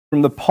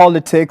From the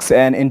politics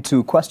and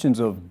into questions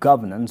of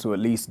governance, or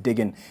at least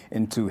digging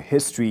into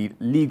history,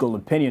 legal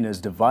opinion is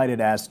divided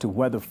as to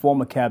whether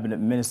former Cabinet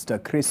Minister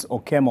Chris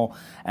Okemo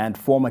and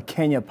former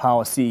Kenya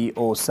Power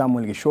CEO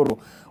Samuel Gichuru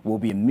will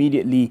be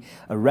immediately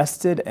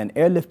arrested and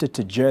airlifted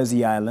to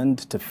Jersey Island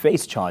to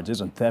face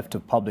charges on theft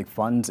of public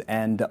funds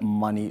and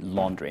money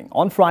laundering.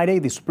 On Friday,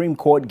 the Supreme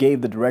Court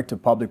gave the Director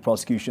of Public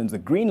Prosecutions the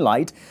green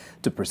light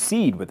to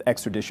proceed with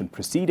extradition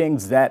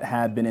proceedings that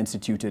had been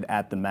instituted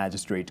at the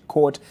Magistrate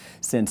Court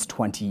since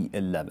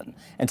 2011.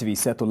 NTV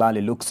Seth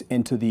Olale looks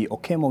into the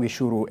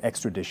Okemo-Gichuru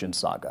extradition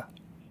saga.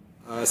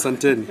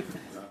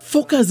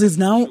 Focus is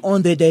now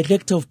on the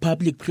Director of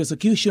Public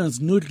Prosecutions,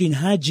 Nurdin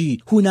Haji,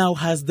 who now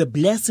has the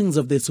blessings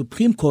of the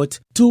Supreme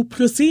Court to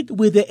proceed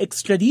with the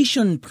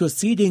extradition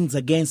proceedings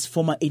against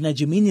former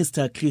Energy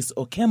Minister Chris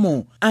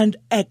Okemo and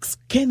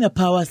ex-Kenya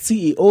Power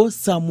CEO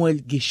Samuel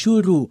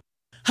Gichuru.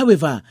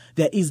 However,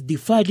 there is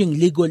differing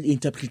legal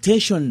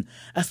interpretation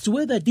as to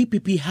whether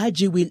DPP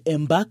Haji will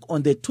embark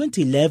on the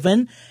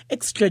 2011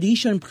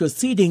 extradition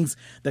proceedings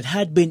that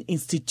had been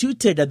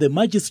instituted at the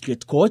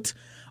Magistrate Court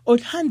or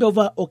hand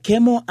over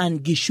Okemo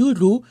and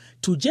Gichuru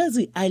to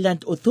Jersey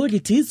Island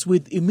authorities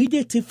with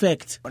immediate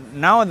effect.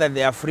 Now that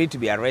they are free to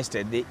be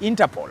arrested, the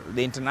Interpol,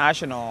 the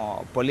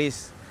International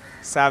Police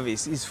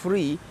Service, is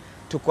free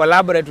to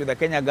collaborate with the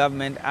Kenya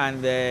government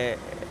and the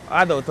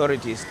other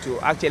authorities to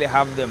actually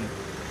have them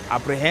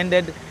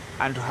apprehended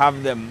and to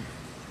have them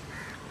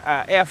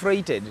air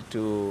freighted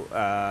to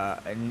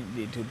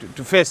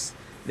face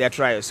their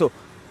trial. So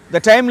the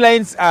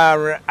timelines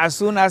are as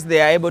soon as they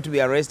are able to be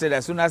arrested,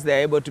 as soon as they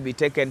are able to be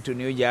taken to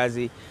New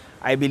Jersey.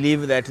 I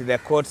believe that the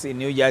courts in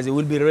New Jersey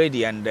will be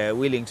ready and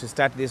willing to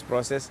start this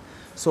process.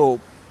 So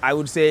I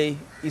would say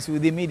it's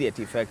with immediate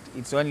effect.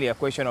 It's only a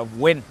question of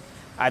when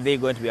are they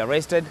going to be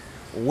arrested,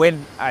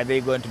 when are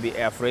they going to be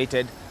air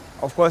freighted.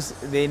 Of course,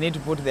 they need to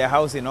put their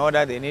house in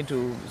order, they need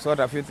to sort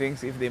a few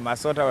things, if they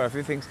must sort out a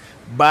few things,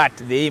 but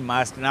they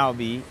must now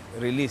be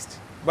released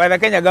by the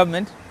Kenya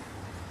government.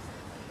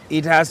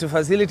 It has to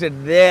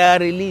facilitate their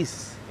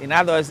release. In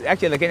other words,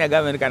 actually the Kenya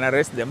government can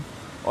arrest them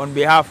on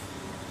behalf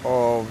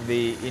of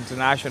the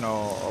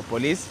international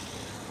police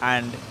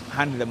and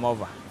hand them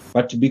over.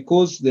 But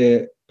because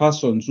the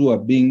persons who are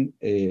being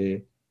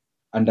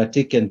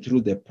undertaken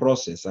through the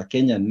process are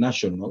Kenyan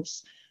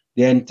nationals,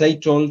 they are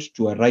entitled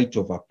to a right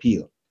of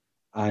appeal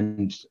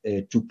and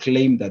to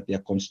claim that their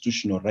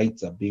constitutional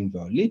rights are being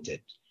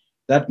violated.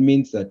 That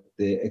means that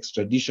the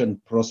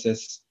extradition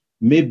process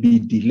may be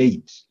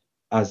delayed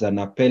as an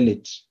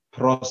appellate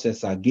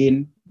process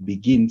again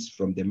begins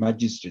from the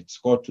Magistrate's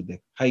Court to the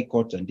High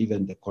Court and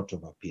even the Court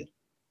of Appeal.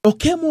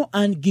 Okemo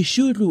and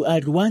Gichuru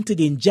are wanted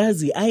in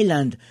Jersey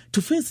Island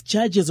to face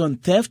charges on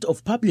theft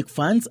of public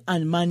funds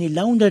and money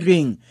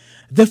laundering.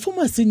 The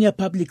former senior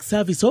public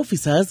service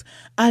officers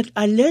are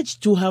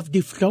alleged to have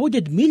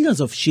defrauded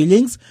millions of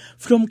shillings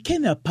from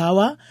Kenya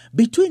Power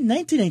between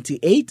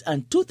 1998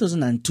 and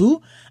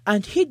 2002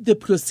 and hid the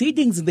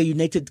proceedings in the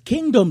United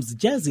Kingdom's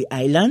Jersey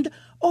Island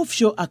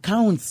offshore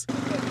accounts.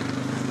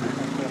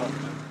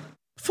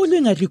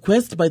 Following a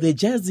request by the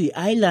Jersey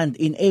Island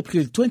in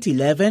April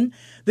 2011,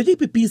 the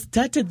DPP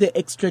started the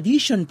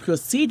extradition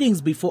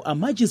proceedings before a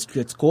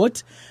magistrate's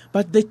court,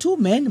 but the two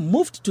men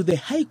moved to the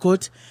High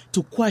Court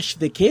to quash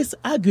the case,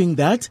 arguing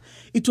that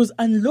it was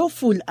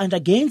unlawful and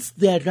against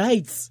their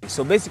rights.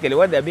 So basically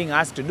what they're being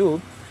asked to do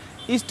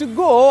is to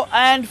go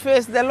and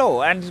face the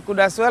law, and it could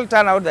as well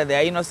turn out that they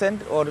are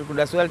innocent or it could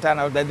as well turn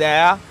out that they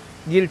are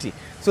guilty.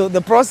 So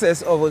the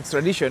process of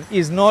extradition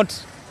is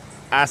not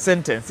a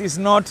sentence, it's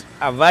not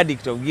a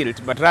verdict of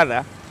guilt, but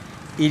rather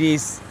it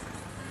is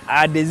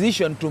a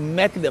decision to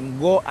make them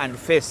go and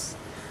face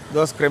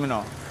those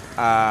criminal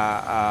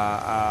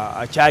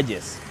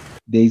charges.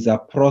 There is a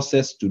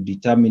process to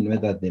determine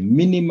whether the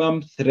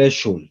minimum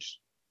threshold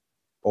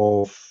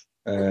of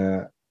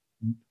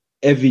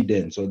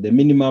evidence or the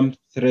minimum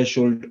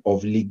threshold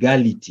of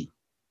legality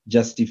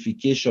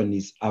justification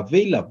is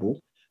available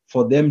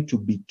for them to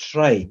be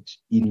tried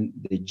in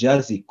the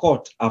Jersey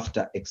court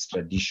after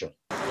extradition.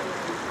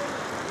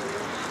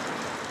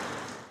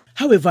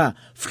 However,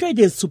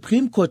 Friday's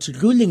Supreme Court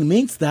ruling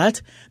means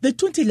that the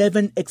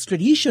 2011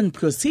 extradition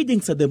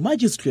proceedings at the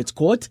Magistrate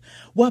Court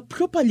were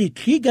properly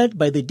triggered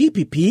by the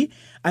DPP,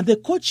 and the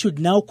court should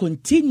now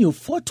continue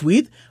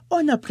forthwith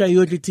on a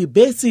priority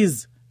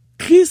basis.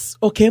 Chris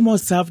Okemo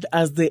served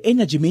as the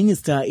Energy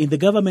Minister in the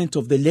government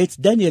of the late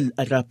Daniel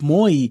Arap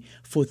Moi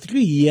for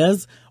 3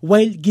 years,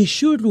 while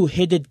Gichuru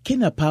headed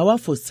Kenya Power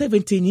for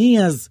 17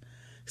 years.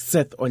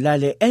 Seth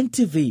Olale,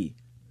 NTV.